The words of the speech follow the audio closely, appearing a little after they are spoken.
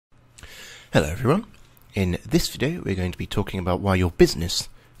Hello everyone. In this video we're going to be talking about why your business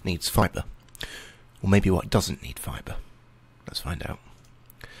needs fibre. Or maybe what doesn't need fibre. Let's find out.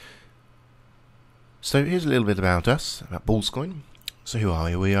 So here's a little bit about us, about Bullscoin. So who are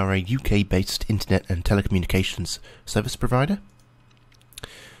we? We are a UK based internet and telecommunications service provider.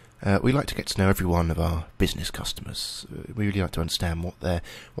 We like to get to know every one of our business customers. We really like to understand what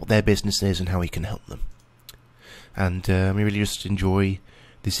their business is and how we can help them. And we really just enjoy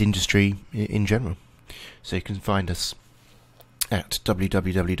this industry in general. So you can find us at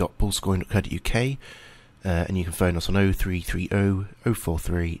www.bullscoin.co.uk and you can phone us on 0330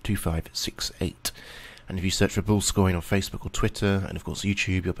 043 2568. And if you search for Bullscoin on Facebook or Twitter and of course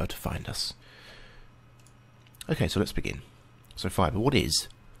YouTube, you'll be able to find us. Okay, so let's begin. So fibre, what is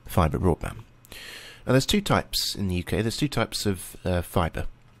fibre broadband? Now there's two types in the UK. There's two types of fibre.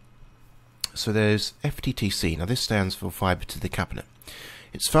 So there's FTTC. Now this stands for fibre to the cabinet.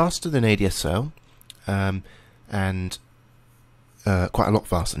 It's faster than ADSL, and quite a lot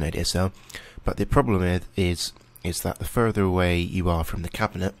faster than ADSL. But the problem is that the further away you are from the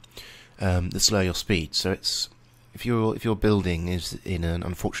cabinet, the slower your speed. So it's if your building is in an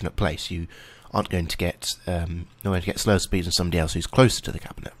unfortunate place, you aren't going to get slower speeds than somebody else who's closer to the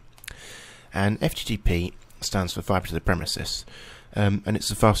cabinet. And FTTP stands for fibre to the premises, and it's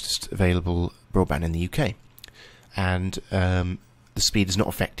the fastest available broadband in the UK. And the speed is not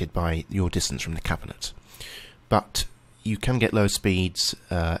affected by your distance from the cabinet, but you can get lower speeds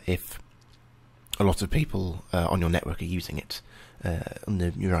if a lot of people on your network are using it on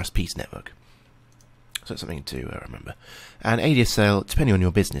your ISP's network. So that's something to remember. And ADSL, depending on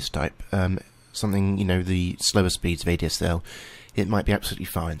your business type, the slower speeds of ADSL, it might be absolutely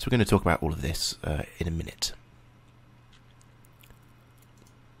fine. So we're going to talk about all of this in a minute.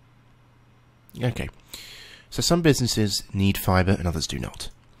 Okay. So some businesses need fibre and others do not.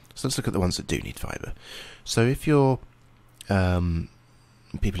 So let's look at the ones that do need fibre. So if you're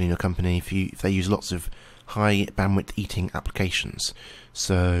people in your company, if they use lots of high bandwidth eating applications,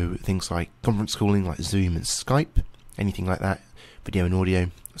 so things like conference calling like Zoom and Skype, anything like that, video and audio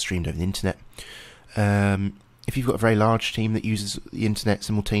streamed over the internet. If you've got a very large team that uses the internet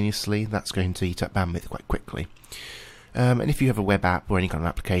simultaneously, that's going to eat up bandwidth quite quickly. And if you have a web app or any kind of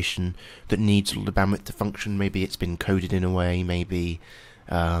application that needs a lot of bandwidth to function, maybe it's been coded in a way, maybe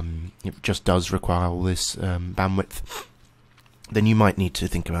it just does require all this bandwidth, then you might need to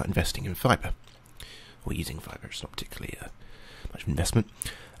think about investing in fibre, or using fibre. It's not particularly much of an investment.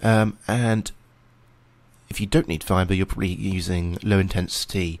 And if you don't need fibre, you're probably using low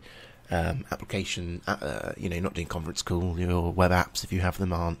intensity application, not doing conference call. Your web apps, if you have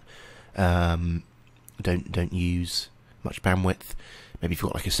them, aren't don't use much bandwidth. Maybe if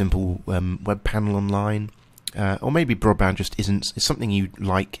you've got like a simple web panel online, or maybe broadband just it's something you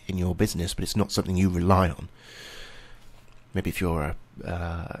like in your business, but it's not something you rely on. Maybe if you're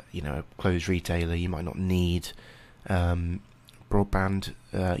a clothes retailer, you might not need broadband.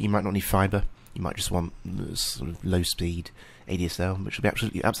 You might not need fibre. You might just want sort of low speed ADSL, which will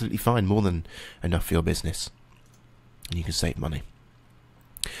be absolutely fine, more than enough for your business, and you can save money.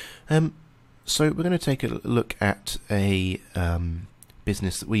 So we're going to take a look at a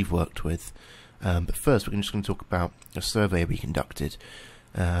business that we've worked with, but first we're just going to talk about a survey we conducted.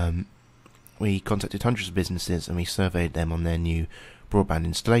 We contacted hundreds of businesses and we surveyed them on their new broadband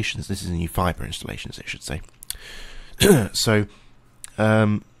installations. This is new fibre installations, I should say. So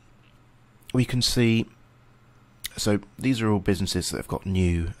we can see, so these are all businesses that have got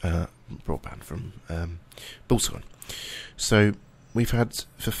new broadband from Bullscoin. So we've had,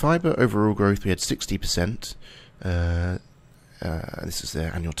 for fibre overall growth, we had 60%. This is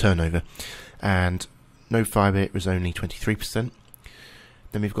their annual turnover. And no fibre, it was only 23%.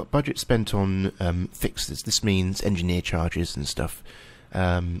 Then we've got budget spent on fixes. This means engineer charges and stuff.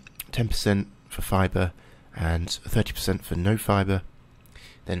 10% for fibre and 30% for no fibre.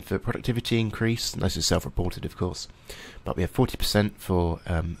 Then for productivity increase, and this is self-reported of course, but we have 40% for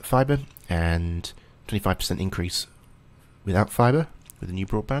fibre and 25% increase without fibre with the new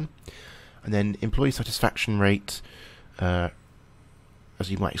broadband. And then employee satisfaction rate, as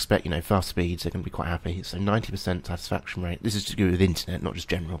you might expect, fast speeds, they're going to be quite happy. So 90% satisfaction rate. This is to do with internet, not just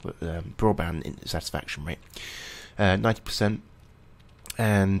general, but broadband satisfaction rate. 90%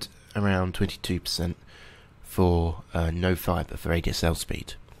 and around 22% for no fibre for ADSL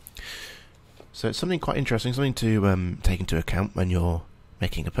speed. So it's something quite interesting, something to take into account when you're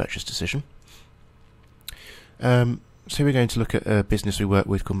making a purchase decision. So we're going to look at a business we work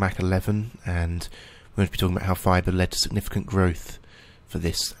with called Mac 11, and we're going to be talking about how fibre led to significant growth for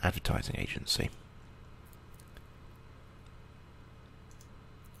this advertising agency.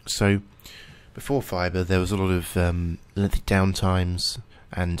 So before fibre, there was a lot of lengthy downtimes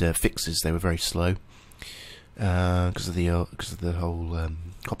and fixes. They were very slow because of the whole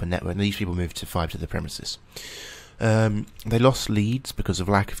copper network. And these people moved to fibre to the premises. They lost leads because of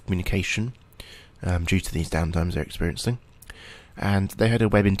lack of communication due to these downtimes they're experiencing. And they had a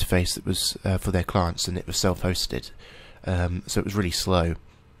web interface that was for their clients, and it was self-hosted. So it was really slow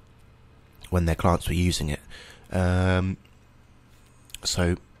when their clients were using it.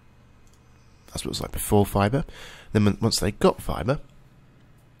 So that's what it was like before fibre. Then once they got fibre,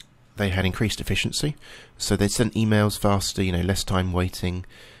 they had increased efficiency. So they sent emails faster, less time waiting.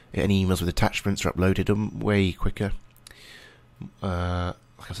 Any emails with attachments are uploaded way quicker.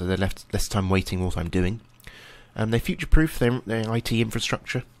 Like I said, they left less time waiting, more time doing. They future-proof their IT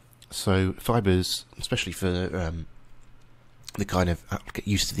infrastructure. So fibres, especially for the kind of get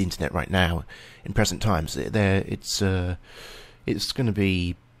used to the internet right now in present times, it's going to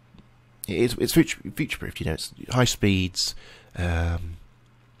be it's future-proofed. It's high speeds.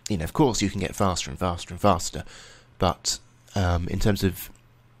 Of course, you can get faster and faster and faster, but in terms of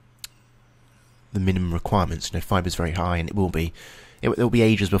the minimum requirements, fibre is very high, and it will be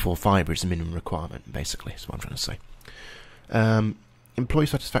ages before fibre is the minimum requirement. Basically, is what I'm trying to say. Employee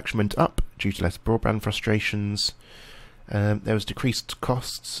satisfaction went up due to less broadband frustrations. There was decreased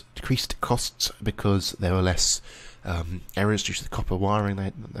costs because there were less errors due to the copper wiring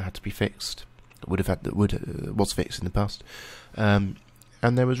that had to be fixed. Was fixed in the past.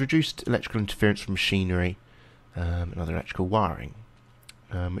 And there was reduced electrical interference from machinery and other electrical wiring,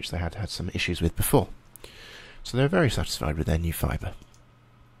 which they had some issues with before. So they're very satisfied with their new fibre.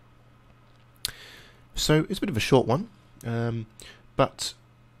 So it's a bit of a short one, but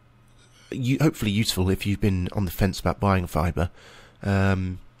hopefully useful if you've been on the fence about buying fibre.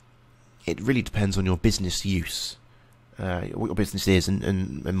 It really depends on your business use, what your business is,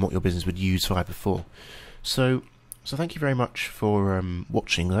 and what your business would use fibre for. So thank you very much for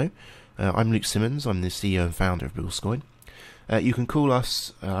watching, though. I'm Luke Simmons. I'm the CEO and founder of Bullscoin. You can call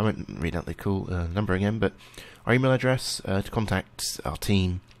us. I won't read out the call number again, but our email address to contact our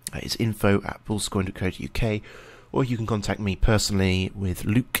team is info@bullscoin.co.uk, or you can contact me personally with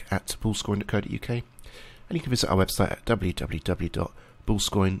luke@bullscoin.co.uk, and you can visit our website at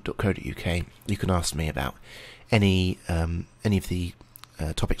www.bullscoin.co.uk. You can ask me about any of the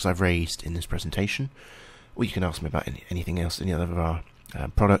topics I've raised in this presentation, or you can ask me about anything else, any other of our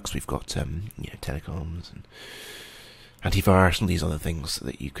products. We've got telecoms and antivirus and these other things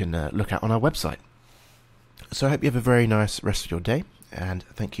that you can look at on our website. So I hope you have a very nice rest of your day, and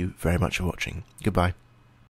thank you very much for watching. Goodbye.